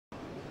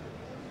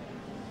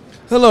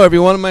Hello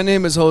everyone, my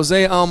name is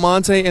Jose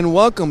Almonte and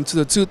welcome to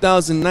the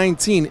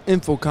 2019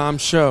 InfoComm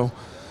show.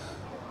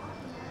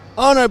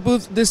 On our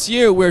booth this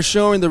year we're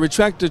showing the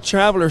Retracta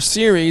Traveler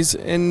series,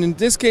 and in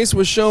this case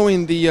we're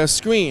showing the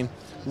screen,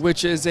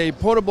 which is a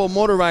portable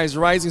motorized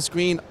rising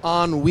screen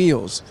on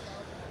wheels.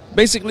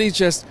 Basically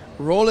just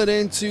roll it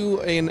into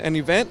an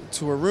event,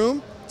 to a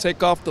room,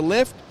 take off the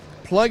lift,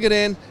 plug it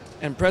in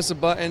and press a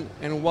button,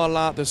 and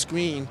voila, the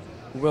screen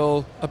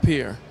will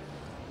appear.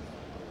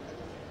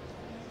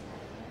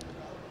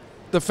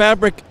 The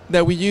fabric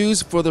that we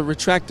use for the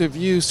Retracta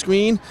View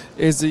screen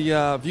is the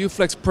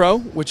ViewFlex Pro,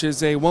 which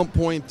is a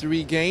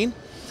 1.3 gain.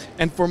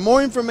 And for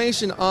more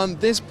information on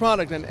this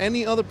product and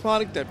any other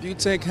product that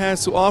Vutec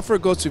has to offer,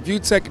 go to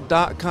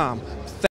vutec.com.